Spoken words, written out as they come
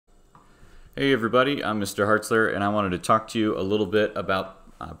Hey everybody, I'm Mr. Hartzler and I wanted to talk to you a little bit about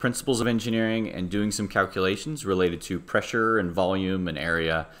principles of engineering and doing some calculations related to pressure and volume and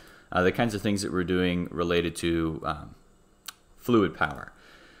area, the kinds of things that we're doing related to fluid power.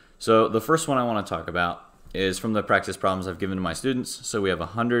 So the first one I want to talk about is from the practice problems I've given to my students. So we have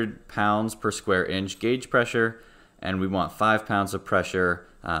 100 pounds per square inch gauge pressure and we want 5 pounds of pressure.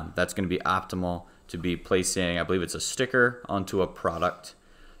 That's going to be optimal to be placing, I believe it's a sticker, onto a product.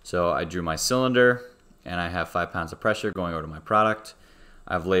 So I drew my cylinder and I have 5 pounds of pressure going over to my product.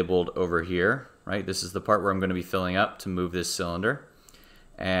 I've labeled over here, right? This is the part where I'm going to be filling up to move this cylinder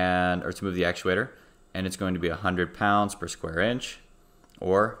or to move the actuator, and it's going to be 100 pounds per square inch,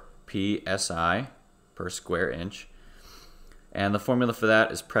 or PSI per square inch. And the formula for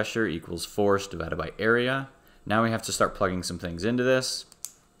that is pressure equals force divided by area. Now we have to start plugging some things into this.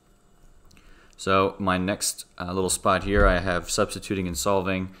 So my next little spot here, I have substituting and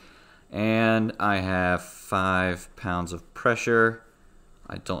solving, and I have 5 pounds of pressure.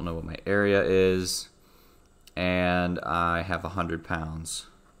 I don't know what my area is, and I have 100 pounds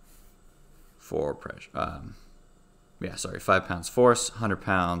for pressure. 5 pounds force, 100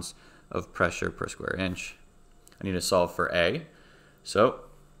 pounds of pressure per square inch. I need to solve for A, so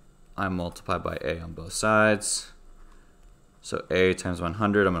I multiply by A on both sides. So A times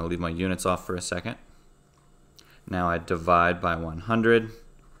 100, I'm going to leave my units off for a second. Now I divide by 100.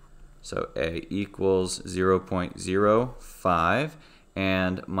 So A equals 0.05,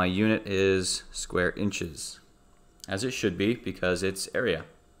 and my unit is square inches, as it should be because it's area.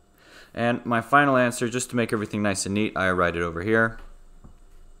 And my final answer, just to make everything nice and neat, I write it over here.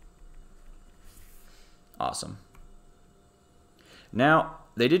 Awesome. Now,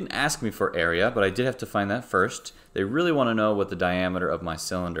 they didn't ask me for area, but I did have to find that first. They really want to know what the diameter of my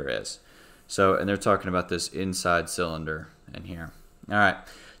cylinder is. So, and they're talking about this inside cylinder in here. All right,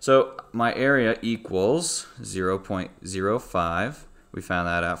 so my area equals 0.05. We found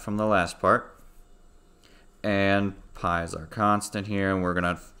that out from the last part. And pi is our constant here, and we're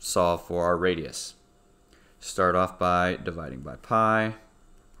going to solve for our radius. Start off by dividing by pi.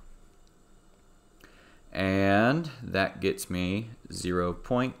 And that gets me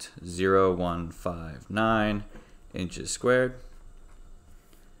 0.0159 inches squared.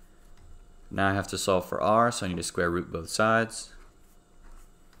 Now I have to solve for r, so I need to square root both sides.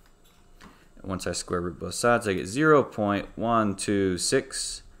 Once I square root both sides, I get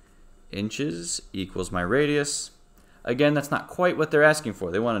 0.126 inches equals my radius. Again, that's not quite what they're asking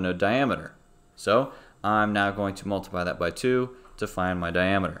for. They want to know diameter. So I'm now going to multiply that by 2 to find my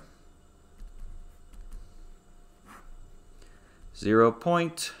diameter.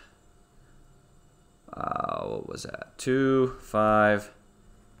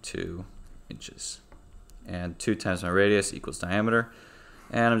 252 inches. And 2 times my radius equals diameter.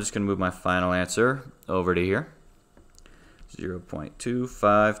 And I'm just going to move my final answer over to here.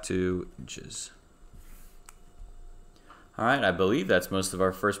 0.252 inches. Alright, I believe that's most of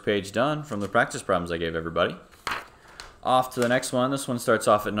our first page done from the practice problems I gave everybody. Off to the next one. This one starts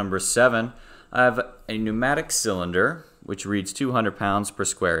off at number 7. I have a pneumatic cylinder which reads 200 pounds per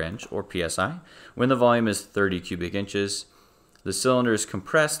square inch, or PSI, when the volume is 30 cubic inches. The cylinder is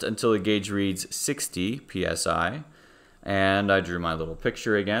compressed until the gauge reads 60 PSI, and I drew my little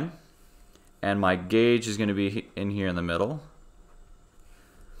picture again. And my gauge is going to be in here in the middle.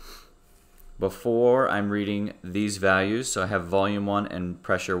 Before I'm reading these values, so I have volume 1 and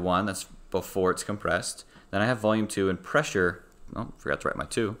pressure 1, that's before it's compressed. Then I have volume 2 and pressure, oh, forgot to write my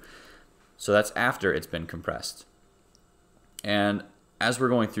 2. So that's after it's been compressed. And as we're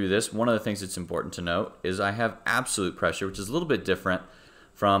going through this, one of the things that's important to note is I have absolute pressure, which is a little bit different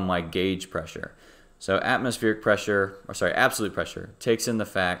from my gauge pressure. So absolute pressure takes in the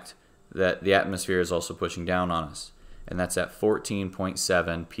fact that the atmosphere is also pushing down on us, and that's at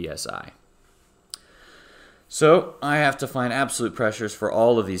 14.7 psi. So I have to find absolute pressures for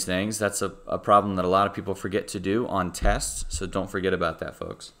all of these things. That's a problem that a lot of people forget to do on tests, so don't forget about that,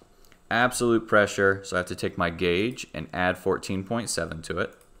 folks. Absolute pressure, so I have to take my gauge and add 14.7 to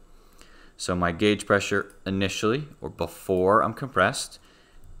it. So my gauge pressure initially, or before I'm compressed,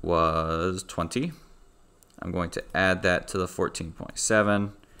 was 20. I'm going to add that to the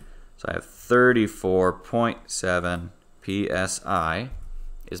 14.7. So I have 34.7 psi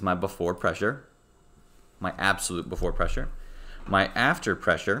is my before pressure, my absolute before pressure. My after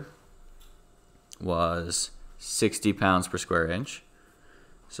pressure was 60 pounds per square inch.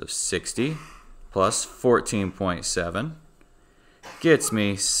 So 60 plus 14.7 gets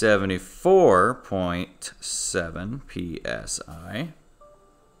me 74.7 psi.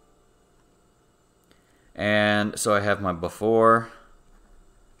 And so I have my before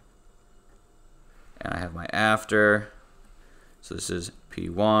after. So this is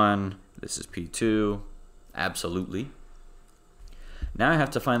P1, this is P2, absolutely. Now I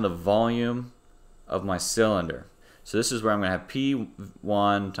have to find the volume of my cylinder. So this is where I'm going to have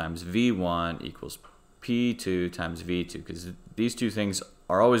P1 times V1 equals P2 times V2, because these two things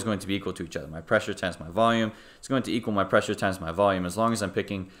are always going to be equal to each other. My pressure times my volume is going to equal my pressure times my volume, as long as I'm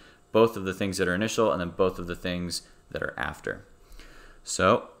picking both of the things that are initial and then both of the things that are after.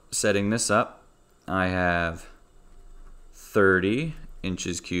 So setting this up, I have 30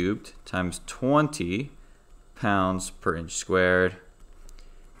 inches cubed times 20 pounds per inch squared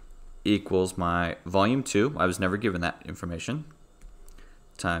equals my volume 2, I was never given that information,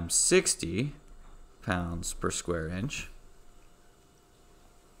 times 60 pounds per square inch.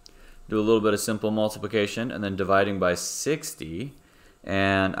 Do a little bit of simple multiplication and then dividing by 60,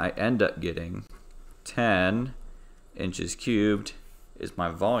 and I end up getting 10 inches cubed is my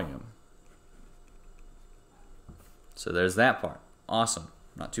volume. So there's that part. Awesome.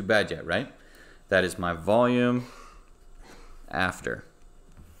 Not too bad yet, right? That is my volume after.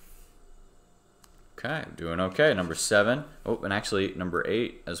 Okay, doing okay. Number 7. Oh, and actually number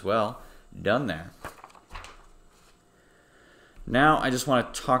 8 as well. Done there. Now I just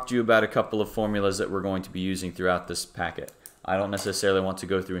want to talk to you about a couple of formulas that we're going to be using throughout this packet. I don't necessarily want to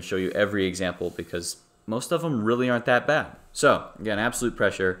go through and show you every example because most of them really aren't that bad. So again, absolute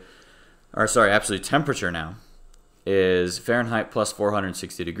temperature now is Fahrenheit plus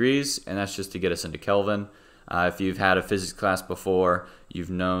 460 degrees, and that's just to get us into Kelvin. If you've had a physics class before, you've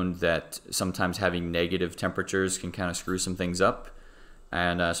known that sometimes having negative temperatures can kind of screw some things up,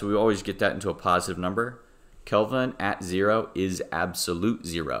 and so we always get that into a positive number. Kelvin at 0 is absolute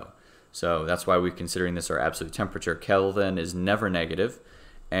 0, so that's why we're considering this our absolute temperature. Kelvin is never negative,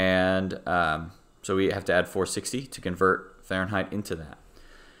 and so we have to add 460 to convert Fahrenheit into that.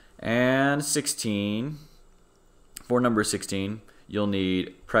 And 16. For number 16, you'll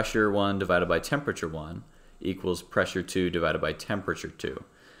need pressure 1 divided by temperature 1 equals pressure 2 divided by temperature 2,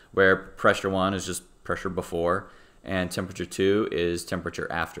 where pressure 1 is just pressure before and temperature 2 is temperature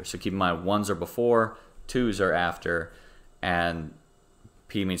after. So keep in mind, 1s are before, 2s are after, and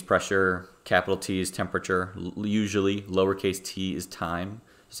P means pressure, capital T is temperature, usually lowercase t is time,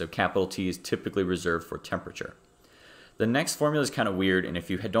 so capital T is typically reserved for temperature. The next formula is kind of weird, and if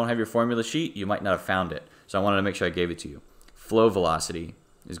you don't have your formula sheet, you might not have found it. So I wanted to make sure I gave it to you. Flow velocity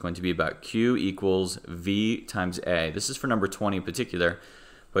is going to be about Q equals V times A. This is for number 20 in particular,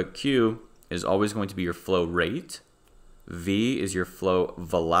 but Q is always going to be your flow rate. V is your flow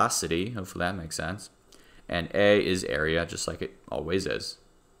velocity. Hopefully that makes sense. And A is area, just like it always is.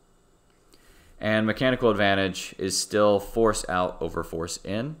 And mechanical advantage is still force out over force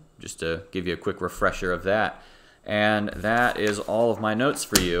in, just to give you a quick refresher of that. And that is all of my notes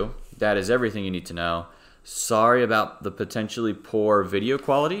for you. That is everything you need to know. Sorry about the potentially poor video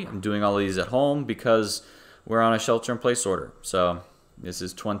quality. I'm doing all of these at home because we're on a shelter-in-place order. So this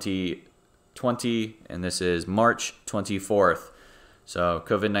is 2020 and this is March 24th. So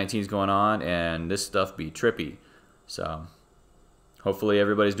COVID-19 is going on and this stuff be trippy. So hopefully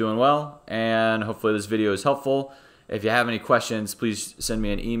everybody's doing well and hopefully this video is helpful. If you have any questions, please send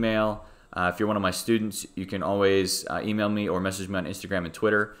me an email. If you're one of my students, you can always email me or message me on Instagram and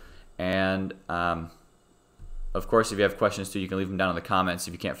Twitter. And of course, if you have questions too, you can leave them down in the comments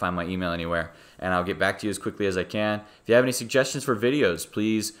if you can't find my email anywhere. And I'll get back to you as quickly as I can. If you have any suggestions for videos,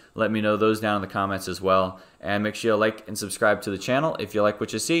 please let me know those down in the comments as well. And make sure you like and subscribe to the channel if you like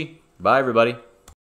what you see. Bye, everybody.